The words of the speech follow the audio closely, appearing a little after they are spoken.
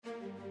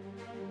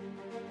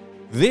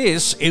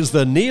This is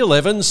the Neil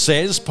Evans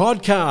Says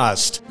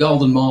podcast.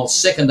 Golden Mile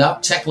second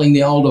up, tackling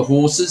the older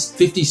horses.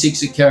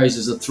 56 it carries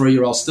as a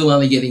 3-year-old, still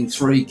only getting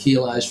 3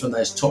 kilos from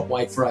those top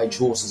weight for age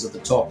horses at the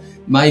top.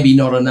 Maybe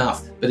not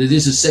enough, but it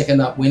is a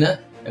second up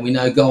winner, and we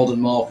know Golden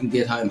Mile can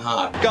get home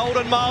hard.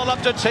 Golden Mile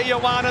up to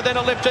Tijuana, then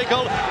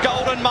Elliptical.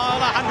 Golden Mile,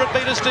 100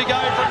 metres to go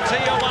from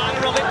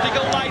Tijuana,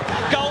 Elliptical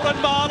late.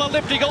 Golden Mile,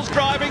 Elliptical's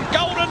driving.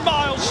 Golden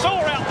Mile,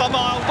 soar out the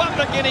mile, won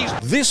the Guineas.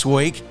 This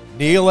week,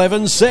 Neil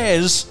Evans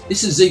says...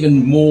 This is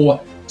even more,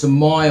 to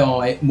my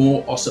eye,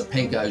 more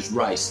Osipenko's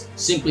race,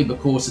 simply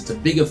because it's a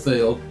bigger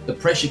field. The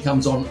pressure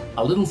comes on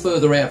a little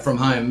further out from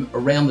home,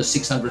 around the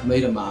 600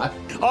 metre mark.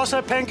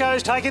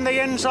 Osipenko's taking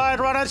the inside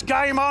run. It's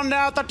game on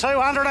now at the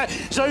 200.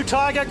 Zoo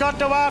Tiger got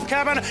to half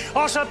cabin.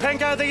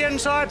 Osipenko the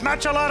inside.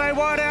 Machalote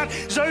wide out.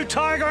 Zoo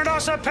Tiger and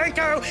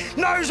Osipenko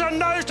nose and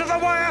nose to the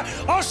wire.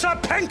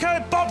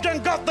 Osipenko bobbed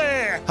and got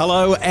there.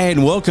 Hello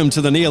and welcome to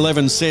the Neil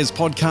Evans Says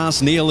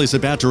podcast. Neil is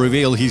about to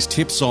reveal his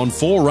tips on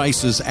 4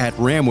 races at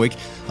Randwick.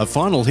 A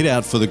final hit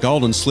out for the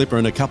Golden Slipper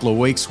in a couple of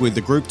weeks with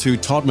the Group 2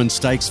 Todman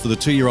Stakes for the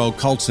 2-year-old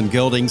colts and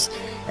geldings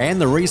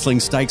and the Riesling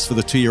Stakes for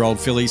the 2-year-old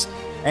fillies.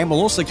 And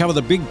we'll also cover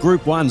the big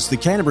Group 1s, the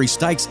Canterbury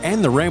Stakes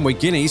and the Randwick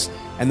Guineas.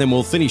 And then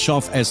we'll finish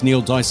off as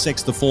Neil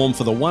dissects the form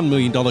for the $1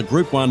 million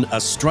Group 1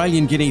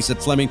 Australian Guineas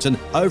at Flemington,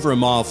 over a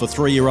mile for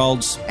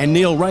 3-year-olds. And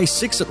Neil, race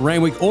 6 at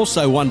Randwick,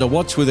 also one to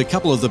watch with a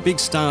couple of the big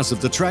stars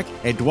of the track,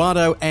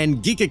 Eduardo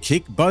and Giga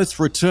Kick, both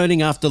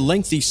returning after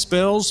lengthy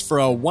spells for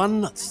a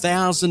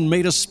 1,000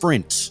 metre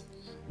sprint.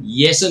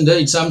 Yes,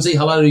 indeed, Sumsy.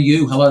 Hello to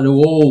you. Hello to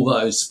all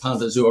those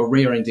punters who are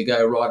rearing to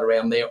go right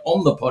around there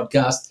on the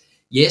podcast.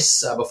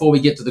 Yes, before we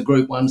get to the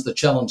Group 1s, the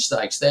Challenge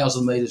Stakes,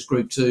 1,000 metres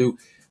Group 2.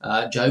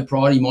 Joe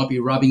Pridey might be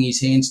rubbing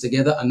his hands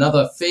together.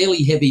 Another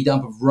fairly heavy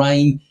dump of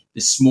rain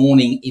this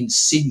morning in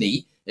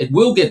Sydney. It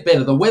will get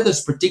better. The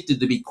weather's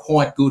predicted to be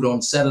quite good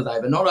on Saturday,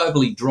 but not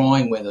overly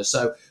drying weather.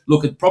 So,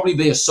 look, it'd probably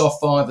be a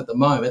soft 5 at the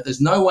moment.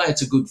 There's no way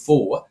it's a good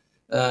 4.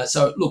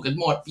 So, look, it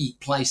might be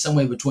placed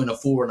somewhere between a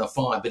 4 and a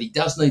 5, but he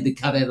does need to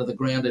cut out of the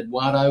ground,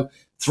 Eduardo.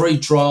 3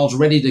 trials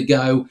ready to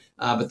go,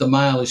 but the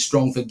mail is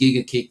strong for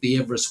Giga Kick, the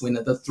Everest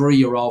winner, the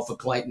 3-year-old for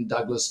Clayton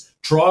Douglas.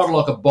 Trialled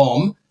like a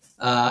bomb,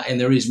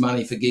 and there is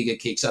money for Giga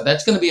Kick. So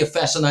that's going to be a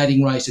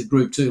fascinating race at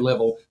Group 2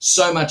 level.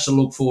 So much to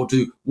look forward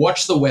to.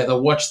 Watch the weather,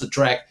 watch the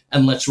track,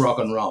 and let's rock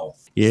and roll.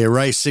 Yeah,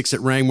 race 6 at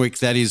Randwick,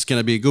 that is going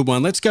to be a good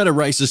one. Let's go to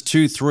races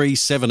 2, 3,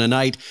 7 and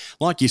 8.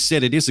 Like you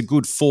said, it is a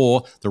good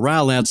 4. The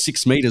rail out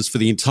 6 metres for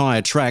the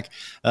entire track,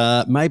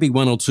 maybe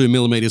 1 or 2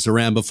 millimetres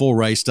around before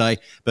race day,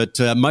 but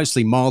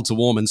mostly mild to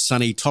warm and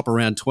sunny, top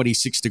around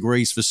 26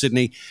 degrees for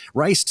Sydney.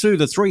 Race 2,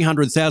 the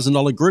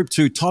 $300,000 Group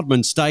 2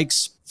 Todman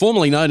Stakes.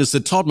 Formerly known as the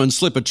Todman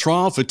Slipper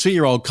Trial for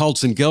 2-year-old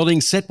colts and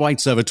geldings, set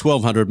weights over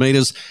 1,200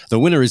 metres. The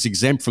winner is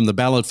exempt from the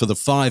ballot for the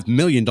 $5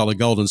 million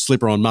Golden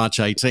Slipper on March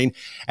 18.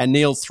 And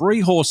Neil,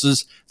 3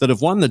 horses that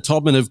have won the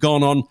Todman have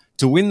gone on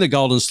to win the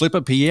Golden Slipper.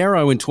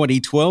 Piero in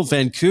 2012,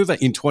 Vancouver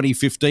in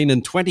 2015,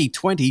 and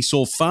 2020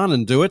 saw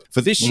Farnan do it.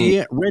 For this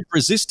year, Red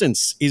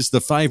Resistance is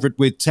the favourite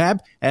with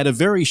Tab at a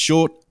very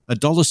short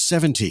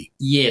 $1.70.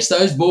 Yes,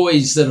 those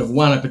boys that have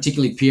won it,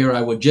 particularly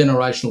Piero, were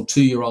generational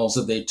 2-year-olds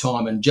of their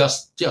time, and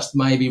just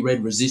maybe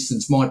Red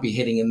Resistance might be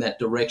heading in that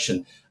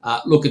direction.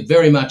 Look, it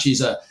very much is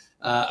a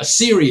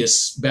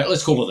serious,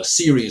 let's call it a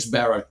serious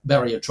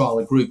barrier trial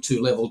at Group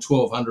 2 level,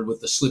 1,200 with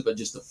the slipper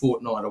just a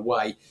fortnight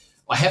away.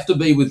 I have to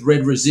be with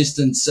Red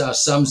Resistance,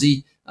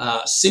 Sumsy,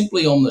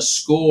 simply on the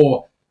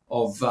score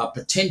of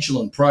potential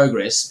and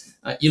progress.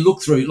 You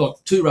look through,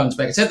 2 runs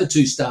back. It's had the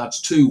 2 starts,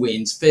 2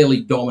 wins,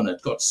 fairly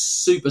dominant, got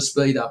super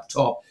speed up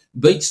top.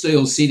 Beat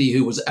Steel City,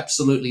 who was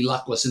absolutely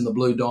luckless in the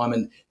Blue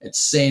Diamond at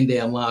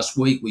Sandown last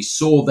week. We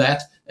saw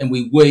that and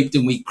we wept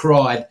and we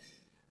cried.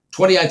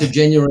 28th of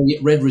January,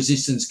 Red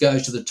Resistance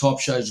goes to the top,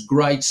 shows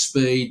great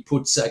speed,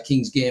 puts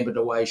King's Gambit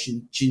away,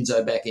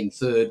 Shinzo back in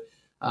 3rd,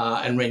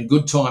 and ran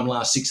good time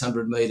last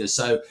 600 metres.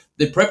 So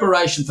the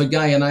preparation for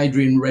Gay and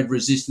Adrian Red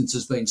Resistance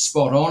has been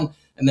spot on.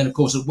 And then, of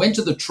course, it went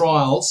to the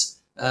trials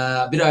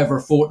a bit over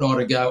a fortnight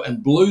ago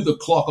and blew the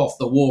clock off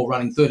the wall,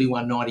 running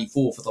 31.94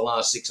 for the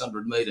last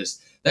 600 metres.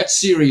 That's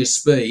serious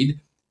speed,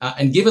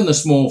 and given the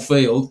small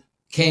field,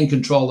 can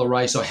control the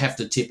race. I have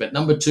to tip it.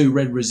 Number 2,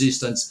 Red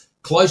Resistance,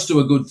 close to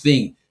a good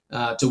thing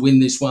to win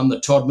this one, the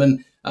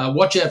Todman.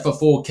 Watch out for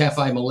 4,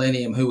 Cafe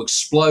Millennium, who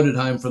exploded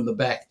home from the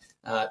back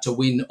to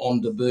win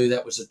on debut.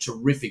 That was a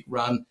terrific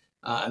run,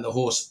 and the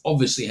horse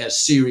obviously has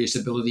serious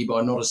ability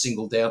by not a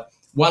single doubt.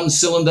 1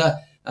 Cylinder,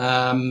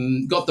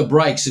 got the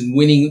breaks in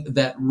winning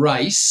that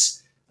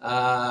race,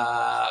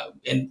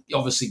 and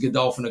obviously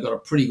Godolphin have got a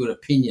pretty good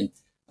opinion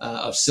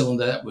of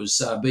Cylinder. That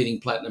was beating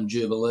Platinum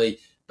Jubilee.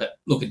 But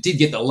look, it did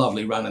get the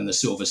lovely run in the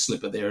Silver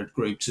Slipper there at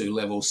Group 2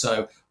 level.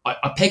 So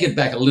I peg it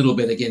back a little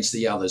bit against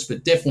the others,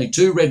 but definitely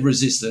 2 Red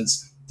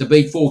Resistance to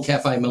beat 4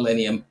 Cafe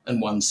Millennium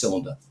and 1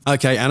 Cylinder.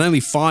 Okay, and only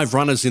 5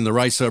 runners in the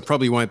race, so it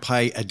probably won't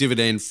pay a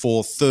dividend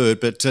for 3rd.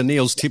 But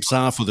Neil's tips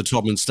are for the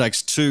Todman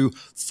Stakes 2,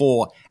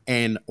 4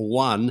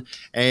 2-1.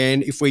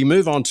 And if we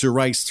move on to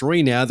race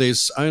 3 now,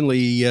 there's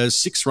only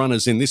 6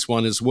 runners in this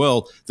one as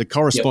well. The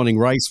corresponding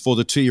race for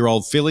the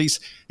 2-year-old fillies.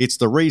 It's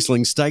the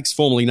Riesling Stakes,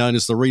 formerly known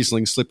as the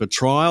Riesling Slipper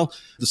Trial.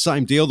 The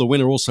same deal, the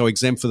winner also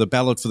exempt for the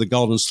ballot for the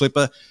Golden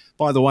Slipper.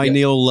 By the way,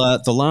 Neil,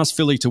 the last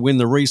filly to win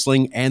the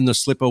Riesling and the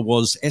Slipper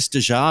was Esther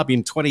Jarb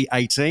in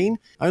 2018.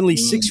 Only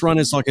 6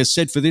 runners, like I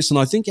said, for this, and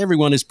I think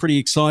everyone is pretty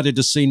excited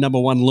to see number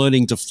 1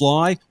 Learning to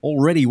Fly.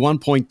 Already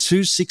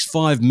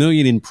 $1.265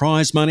 million in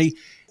prize money.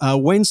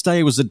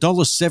 Wednesday was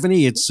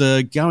 $1.70. It's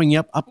going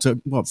up to,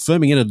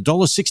 firming at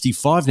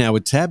 $1.65 now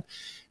with Tab.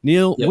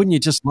 Neil, wouldn't you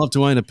just love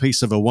to own a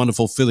piece of a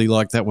wonderful filly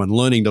like that one,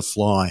 Learning to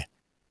Fly?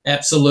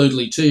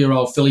 Absolutely.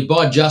 2-year-old filly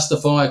by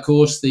Justify, of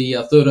course, the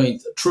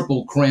 13th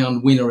Triple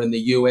Crown winner in the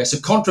US.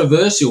 A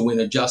controversial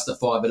winner,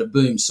 Justify, but a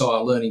boom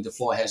sire, Learning to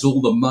Fly, has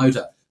all the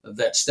motor of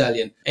that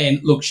stallion. And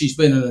look, she's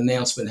been an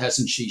announcement,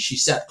 hasn't she? She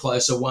sat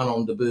closer, won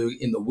on debut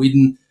in the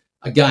Widden.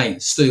 Again,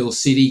 Steel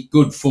City,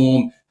 good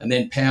form, and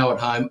then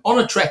powered home on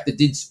a track that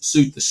did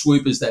suit the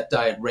swoopers that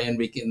day at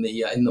Randwick in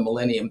the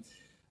Millennium.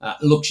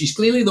 Look, she's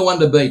clearly the one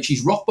to beat.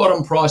 She's rock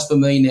bottom price for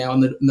me now,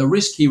 and the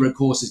risk here, of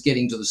course, is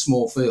getting to the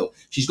small field.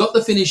 She's got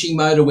the finishing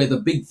motor where the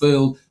big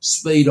field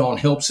speed on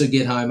helps her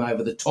get home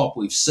over the top.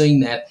 We've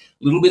seen that. A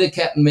little bit of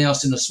cat and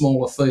mouse in a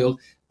smaller field.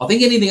 I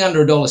think anything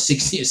under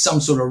 $1.60 is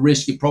some sort of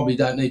risk you probably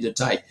don't need to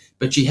take.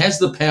 But she has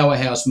the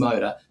powerhouse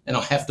motor, and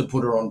I have to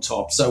put her on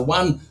top. So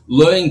 1,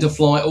 Learning to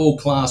Fly, all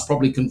class,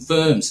 probably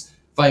confirms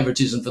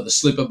favouritism for the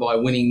Slipper by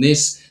winning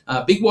this.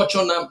 Big watch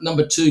on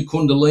number 2,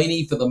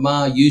 Kundalini, for the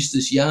Mar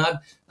Eustace Yard.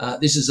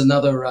 This is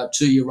another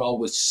 2-year-old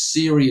with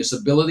serious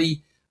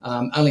ability.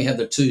 Only had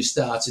the 2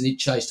 starts, and it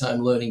chased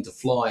home Learning to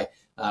Fly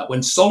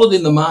when solid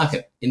in the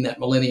market in that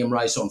Millennium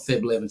race on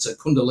Feb 11. So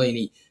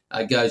Kundalini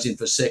goes in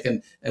for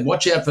second. And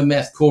watch out for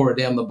Math Cora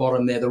down the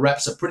bottom there. The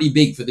wraps are pretty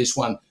big for this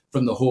one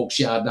from the Hawks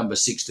Yard, number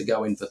 6, to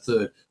go in for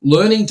third.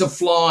 Learning to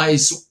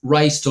Fly's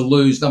race to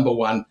lose, number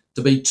 1,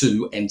 to be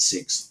 2 and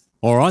 6.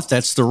 All right,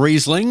 that's the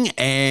Riesling,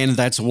 and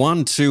that's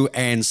 1, 2,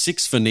 and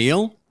 6 for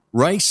Neil.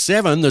 Race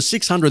 7, the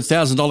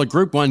 $600,000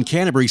 Group 1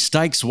 Canterbury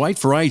Stakes, weight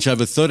for age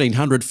over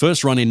 1,300,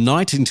 first run in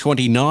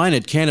 1929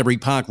 at Canterbury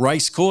Park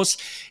Racecourse.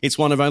 It's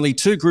one of only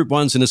 2 Group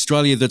 1s in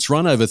Australia that's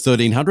run over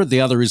 1,300.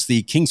 The other is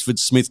the Kingsford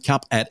Smith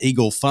Cup at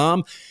Eagle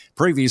Farm.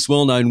 Previous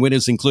well-known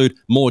winners include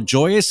More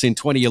Joyous in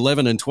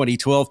 2011 and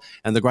 2012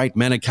 and the Great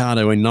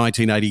Manicato in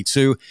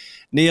 1982.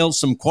 Neil,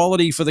 some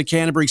quality for the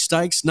Canterbury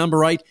Stakes.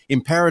 Number 8,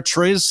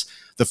 Imperatriz,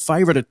 the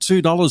favourite at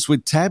 $2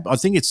 with Tab. I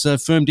think it's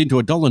firmed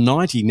into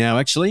 $1.90 now,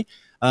 actually.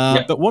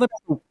 But what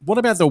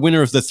about the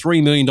winner of the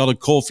 $3 million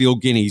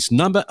Caulfield Guineas,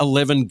 number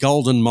 11,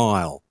 Golden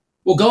Mile?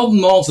 Well,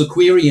 Golden Mile's the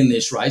query in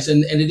this race,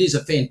 and it is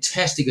a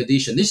fantastic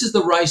addition. This is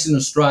the race in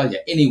Australia,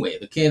 anywhere,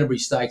 the Canterbury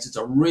Stakes. It's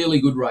a really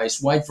good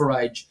race, weight for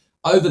age,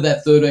 over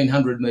that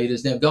 1,300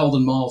 metres. Now,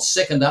 Golden Mile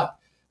second up,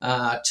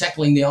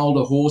 tackling the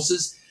older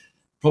horses.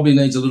 Probably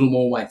needs a little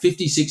more weight.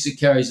 56 it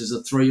carries as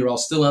a 3-year-old,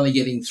 still only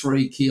getting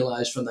 3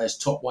 kilos from those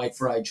top weight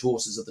for age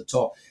horses at the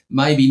top.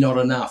 Maybe not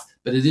enough,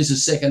 but it is a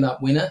second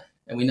up winner,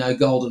 and we know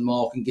Golden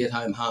Mile can get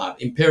home hard.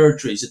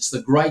 Imperatriz, it's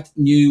the great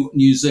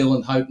New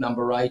Zealand hope,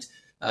 number 8.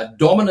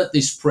 Dominant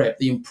this prep.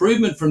 The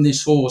improvement from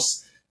this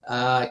horse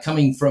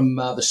coming from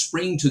the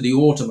spring to the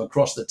autumn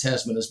across the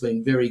Tasman has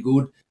been very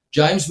good.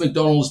 James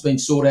McDonald has been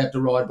sought out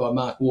to ride by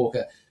Mark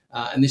Walker,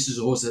 and this is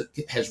a horse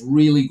that has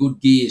really good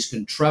gears,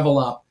 can travel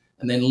up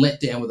and then let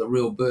down with a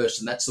real burst,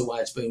 and that's the way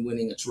it's been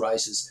winning its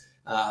races.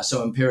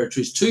 So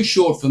Imperatriz, too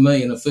short for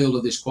me in a field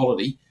of this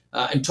quality.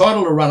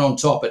 Entitled to run on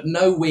top, but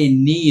nowhere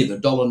near the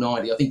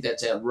 $1.90. I think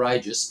that's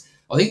outrageous.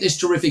 I think there's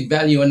terrific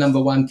value in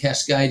number 1,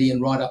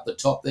 Cascadian, right up the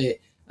top there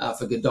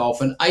for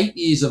Godolphin. 8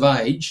 years of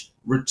age,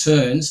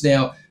 returns.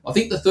 Now, I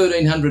think the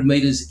 1,300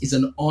 metres is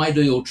an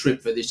ideal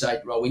trip for this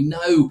 8-year-old. We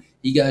know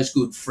he goes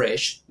good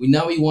fresh. We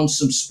know he wants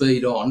some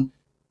speed on,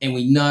 and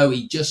we know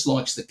he just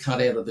likes to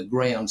cut out of the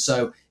ground.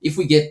 So if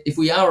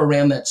we are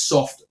around that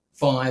soft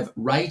 5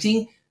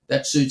 rating,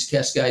 that suits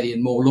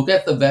Cascadian more. Look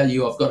at the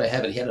value. I've got to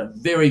have it. He had a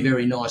very,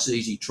 very nice,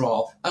 easy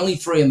trial. Only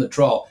 3 in the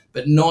trial,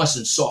 but nice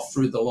and soft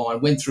through the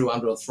line. Went through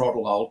under a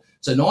throttle hold.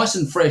 So nice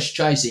and fresh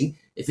chasing.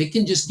 If it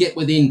can just get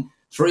within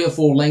 3 or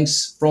 4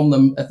 lengths from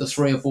them at the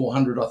 300 or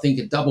 400, I think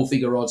at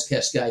double-figure odds,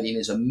 Cascadian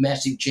is a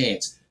massive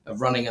chance of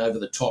running over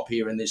the top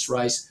here in this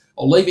race.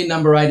 I'll leave in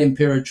number 8,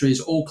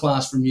 Imperatriz, all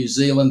class from New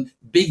Zealand.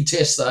 Big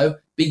test, though.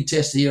 Big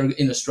test here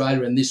in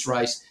Australia in this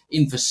race.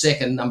 In for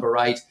second, number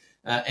 8.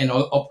 And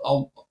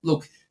I'll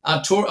look...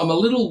 I'm a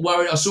little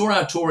worried. I saw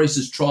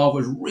Artorias' trial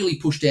was really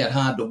pushed out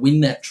hard to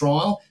win that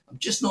trial. I'm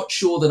just not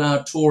sure that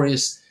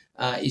Artorias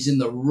is in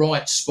the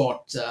right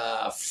spot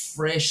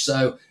fresh.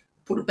 So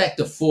put it back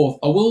to 4th.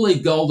 I will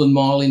leave Golden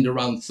Mile in to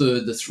run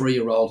 3rd, the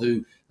 3-year-old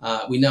who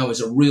we know is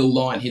a real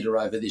line hitter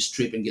over this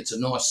trip and gets a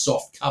nice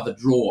soft cover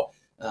draw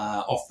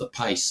off the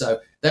pace.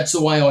 So that's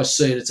the way I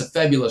see it. It's a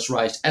fabulous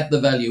race at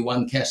the value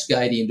 1,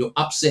 Cascadian, to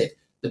upset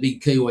the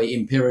big Kiwi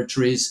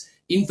Imperatriz.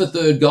 In for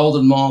 3rd,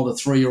 Golden Mile, the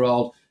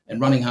 3-year-old. And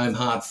running home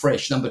hard,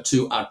 fresh, number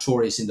 2,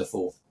 Artorias into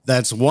 4th.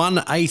 That's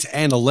 1, 8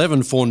 and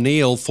 11 for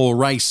Neil for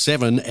race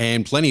 7,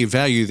 and plenty of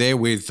value there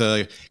with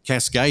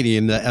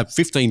Cascadian at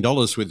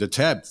 $15 with the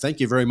tab. Thank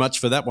you very much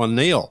for that one,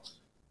 Neil.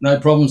 No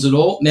problems at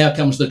all. Now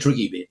comes the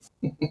tricky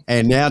bit.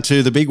 And now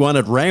to the big one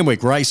at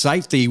Randwick, race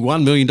 8, the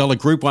 $1 million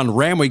Group 1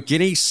 Randwick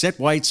Guineas, set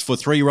weights for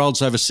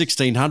 3-year-olds over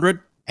 1,600.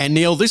 And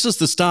Neil, this is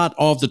the start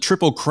of the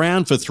Triple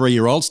Crown for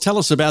 3-year-olds. Tell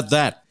us about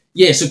that.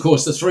 Yes, of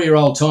course, the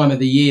 3-year-old time of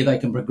the year, they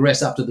can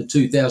progress up to the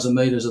 2,000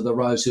 metres of the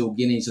Rosehill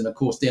Guineas and, of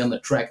course, down the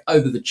track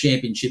over the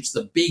championships,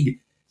 the big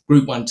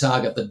Group 1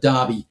 target, the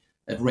Derby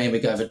at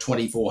Randwick over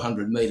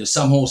 2,400 metres.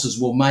 Some horses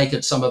will make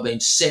it. Some have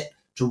been set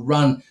to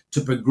run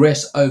to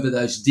progress over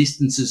those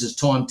distances as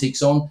time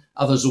ticks on.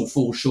 Others will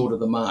fall short of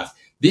the mark.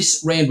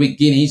 This Randwick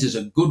Guineas is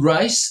a good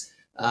race.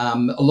 A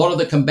lot of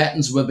the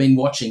combatants we've been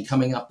watching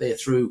coming up there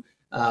through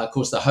of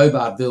course, the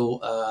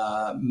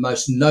Hobartville,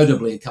 most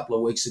notably a couple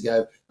of weeks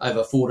ago, over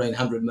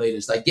 1,400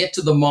 metres. They get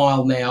to the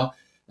mile now.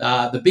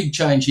 The big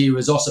change here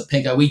is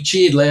Osipenko. We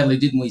cheered loudly,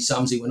 didn't we,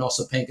 Sumsy, when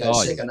Osipenko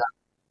second up,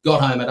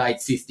 got home at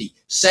 8.50.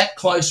 Sat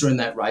closer in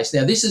that race.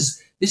 Now, this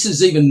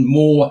is even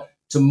more,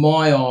 to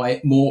my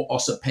eye, more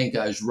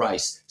Osipenko's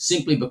race,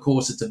 simply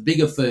because it's a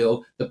bigger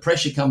field. The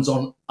pressure comes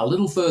on a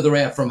little further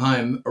out from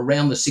home,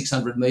 around the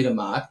 600-metre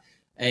mark.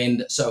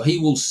 And so he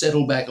will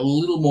settle back a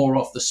little more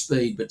off the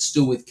speed, but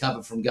still with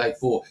cover from gate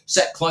 4.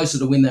 Sat closer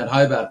to win that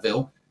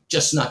Hobartville,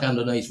 just snuck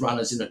underneath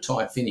runners in a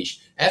tight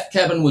finish.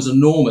 Afcabin was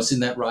enormous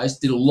in that race,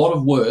 did a lot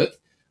of work.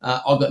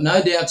 I've got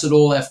no doubts at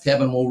all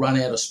Afcabin will run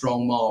out a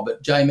strong mile,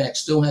 but J-Mac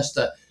still has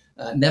to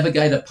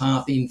navigate a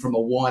path in from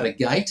a wider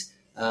gate.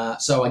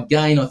 So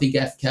again, I think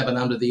Afcabin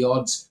under the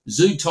odds.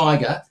 Zoo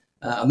Tiger,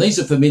 and these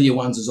are familiar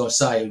ones, as I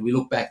say. We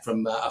look back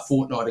from a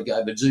fortnight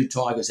ago, but Zoo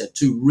Tiger's had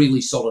 2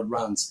 really solid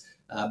runs,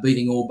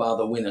 beating all bar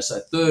the winner. So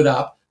third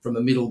up from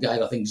a middle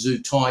gate, I think Zoo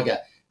Tiger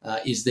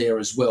is there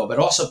as well. But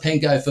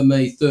Osipenko, for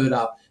me, third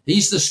up.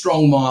 He's the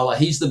strong miler.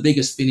 He's the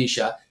biggest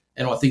finisher.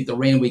 And I think the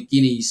Randwick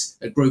Guineas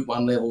at Group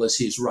 1 level is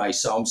his race.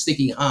 So I'm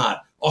sticking hard.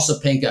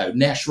 Osipenko,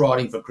 Nash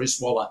riding for Chris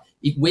Waller.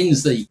 It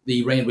wins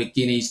the Randwick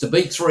Guineas to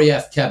beat 3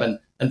 Afcabin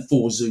and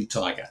 4 Zoo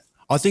Tiger.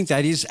 I think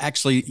that is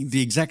actually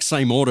the exact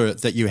same order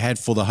that you had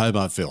for the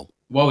Hobartville.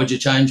 Why would you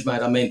change,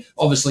 mate? I mean,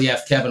 obviously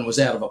Afcabin was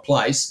out of a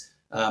place.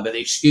 But the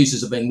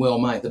excuses have been well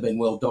made. They've been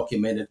well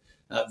documented.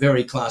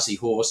 Very classy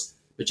horse.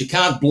 But you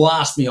can't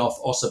blast me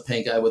off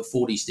Osipenko with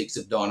 40 sticks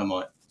of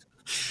dynamite.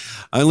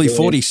 Only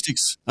 40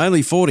 sticks.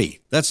 Only 40.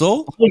 That's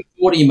all? Only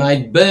 40,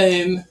 mate.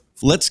 Boom.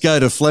 Let's go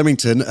to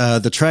Flemington.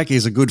 The track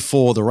is a good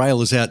 4. The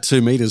rail is out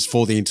 2 metres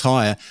for the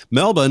entire.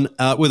 Melbourne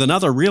with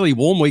another really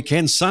warm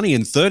weekend. Sunny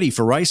and 30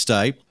 for race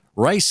day.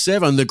 Race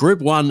 7, the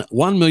Group 1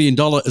 $1 million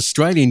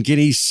Australian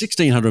Guineas,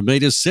 1,600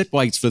 metres, set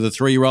weights for the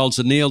 3-year-olds.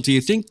 And Neil, do you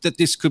think that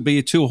this could be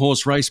a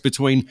 2-horse race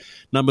between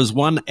numbers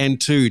 1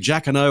 and 2,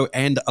 Jacquinot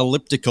and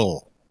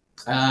Elliptical?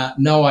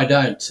 No, I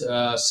don't,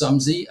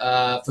 Sumsy.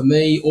 For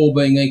me, all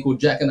being equal,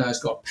 Jacquinot's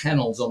got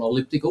panels on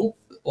Elliptical.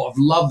 I've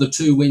loved the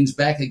 2 wins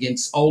back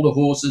against older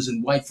horses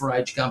and Wait for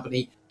Age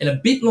company. And a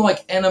bit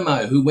like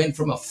Animo, who went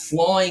from a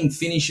flying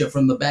finisher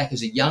from the back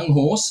as a young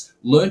horse,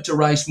 learnt to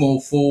race more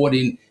forward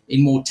in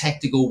more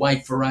tactical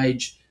Wait for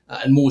Age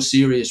and more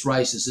serious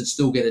races and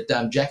still get it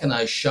done.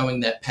 Jacquinot's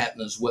showing that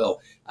pattern as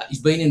well. He's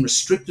been in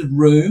restricted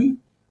room.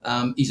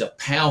 He's a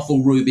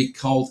powerful Rubik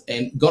colt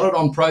and got it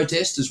on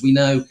protest, as we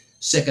know,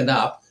 second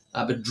up,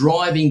 but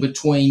driving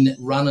between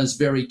runners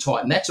very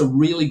tight. And that's a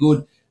really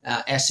good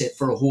asset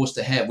for a horse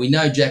to have. We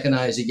know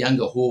Jacquinot is a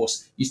younger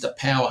horse, used to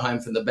power home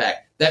from the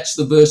back. That's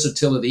the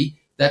versatility.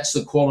 That's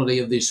the quality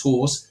of this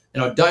horse.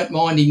 And I don't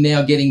mind him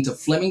now getting to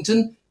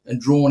Flemington and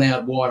drawn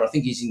out wide. I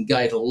think he's in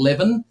gate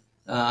 11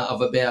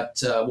 of about,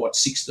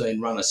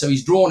 16 runners. So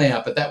he's drawn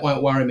out, but that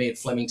won't worry me at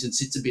Flemington.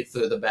 Sits a bit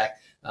further back.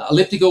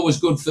 Elliptical was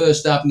good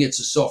first up and gets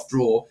a soft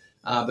draw.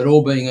 But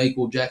all being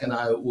equal,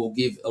 Jacquinot will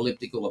give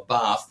Elliptical a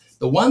bath.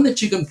 The one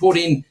that you can put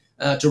in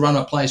to run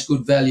a place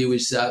good value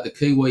is the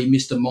Kiwi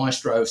Mr.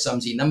 Maestro,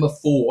 Sumsy, number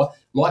 4.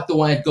 Like the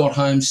way it got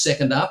home,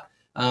 second up.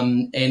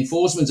 And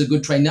Forsman's a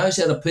good train, knows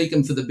how to peak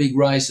him for the big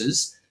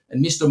races.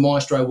 And Mr.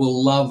 Maestro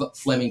will love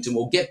Flemington.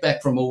 We'll get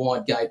back from a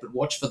wide gate, but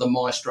watch for the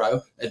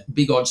Maestro at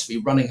big odds to be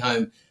running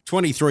home.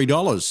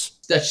 $23.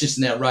 That's just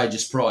an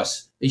outrageous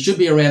price. He should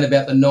be around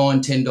about the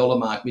 $9, $10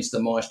 mark,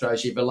 Mr. Maestro.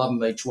 So if you love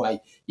him each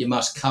way, you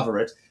must cover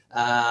it.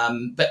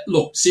 But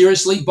look,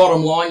 seriously,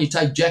 bottom line, you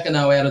take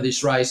Jacquinot out of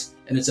this race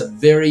and it's a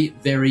very,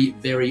 very,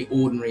 very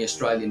ordinary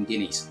Australian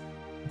Guineas.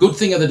 Good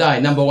thing of the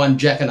day, number 1,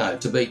 Jacquinot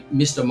to beat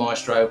Mr.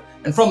 Maestro.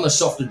 And from the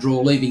softer draw,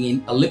 leaving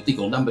in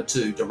Elliptical, number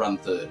 2, to run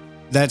third.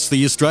 That's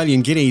the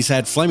Australian Guineas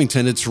at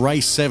Flemington. It's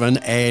race 7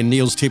 and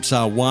Neil's tips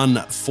are 1,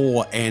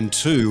 4 and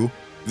 2.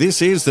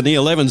 This is the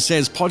Neil Evans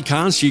Says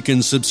podcast. You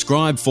can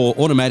subscribe for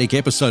automatic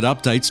episode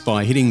updates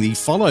by hitting the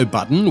follow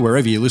button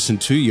wherever you listen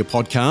to your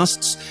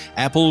podcasts.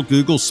 Apple,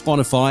 Google,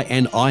 Spotify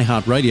and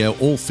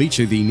iHeartRadio all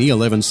feature the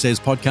Neil Evans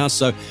Says podcast.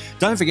 So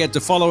don't forget to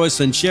follow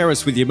us and share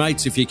us with your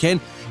mates if you can.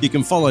 You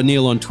can follow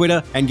Neil on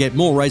Twitter and get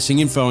more racing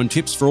info and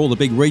tips for all the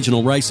big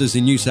regional races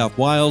in New South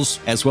Wales,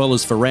 as well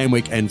as for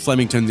Randwick and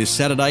Flemington this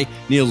Saturday.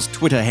 Neil's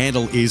Twitter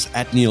handle is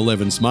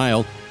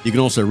 @NeilEvansMail. You can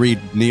also read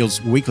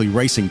Neil's weekly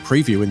racing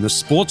preview in The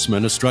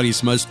Sportsman,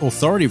 Australia's most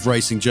authoritative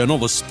racing journal,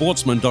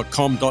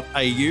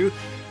 thesportsman.com.au.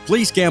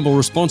 Please gamble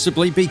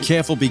responsibly, be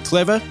careful, be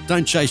clever,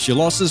 don't chase your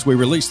losses. We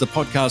release the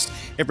podcast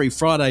every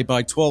Friday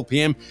by 12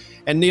 p.m.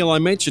 And Neil, I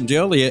mentioned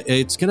earlier,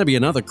 it's going to be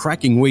another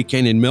cracking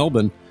weekend in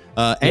Melbourne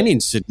and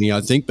in Sydney,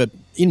 I think, but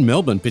in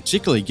Melbourne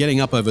particularly, getting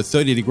up over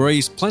 30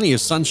 degrees, plenty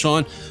of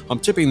sunshine. I'm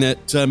tipping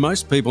that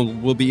most people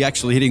will be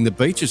actually hitting the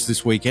beaches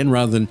this weekend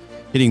rather than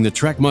hitting the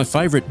track. My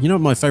favourite, you know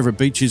what my favourite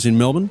beach is in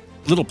Melbourne?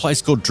 A little place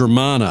called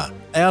Dramana.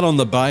 Out on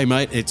the bay,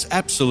 mate. It's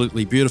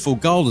absolutely beautiful.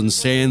 Golden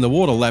sand. The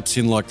water laps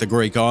in like the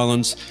Greek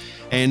islands.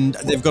 And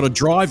they've got a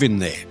drive-in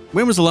there.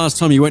 When was the last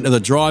time you went to the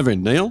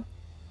drive-in, Neil?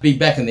 Be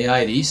back in the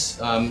 80s,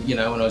 when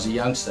I was a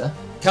youngster.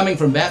 Coming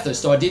from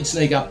Bathurst, I did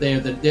sneak up there.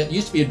 There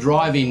used to be a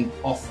drive-in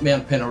off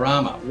Mount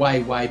Panorama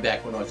way, way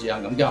back when I was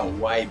young. I'm going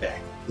way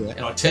back. Yeah.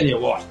 And I tell you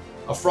what,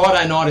 a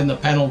Friday night in the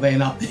panel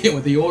van up there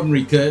with the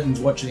ordinary curtains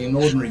watching an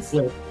ordinary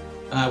flip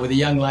with a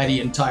young lady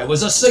in tow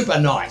was a super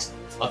night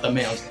at the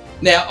Mount.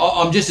 Now,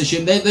 I'm just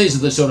assuming these are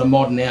the sort of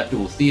modern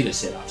outdoor theatre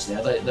setups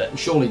now. They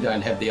surely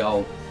don't have the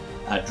old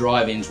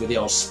drive-ins with the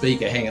old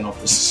speaker hanging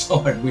off the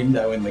side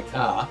window in the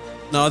car.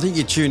 No, I think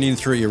you tune in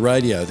through your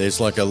radio. There's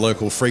like a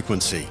local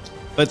frequency.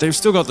 But they've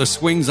still got the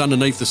swings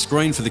underneath the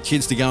screen for the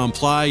kids to go and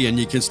play, and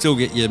you can still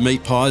get your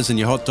meat pies and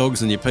your hot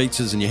dogs and your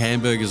pizzas and your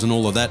hamburgers and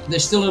all of that.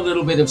 There's still a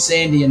little bit of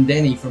Sandy and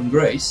Danny from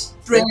Greece.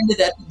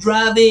 Stranded at the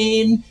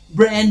drive-in,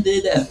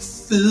 branded a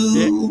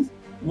fool. Yeah.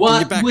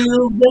 What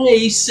will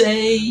they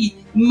say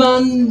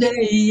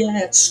Monday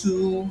at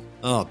school?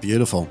 Oh,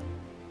 beautiful.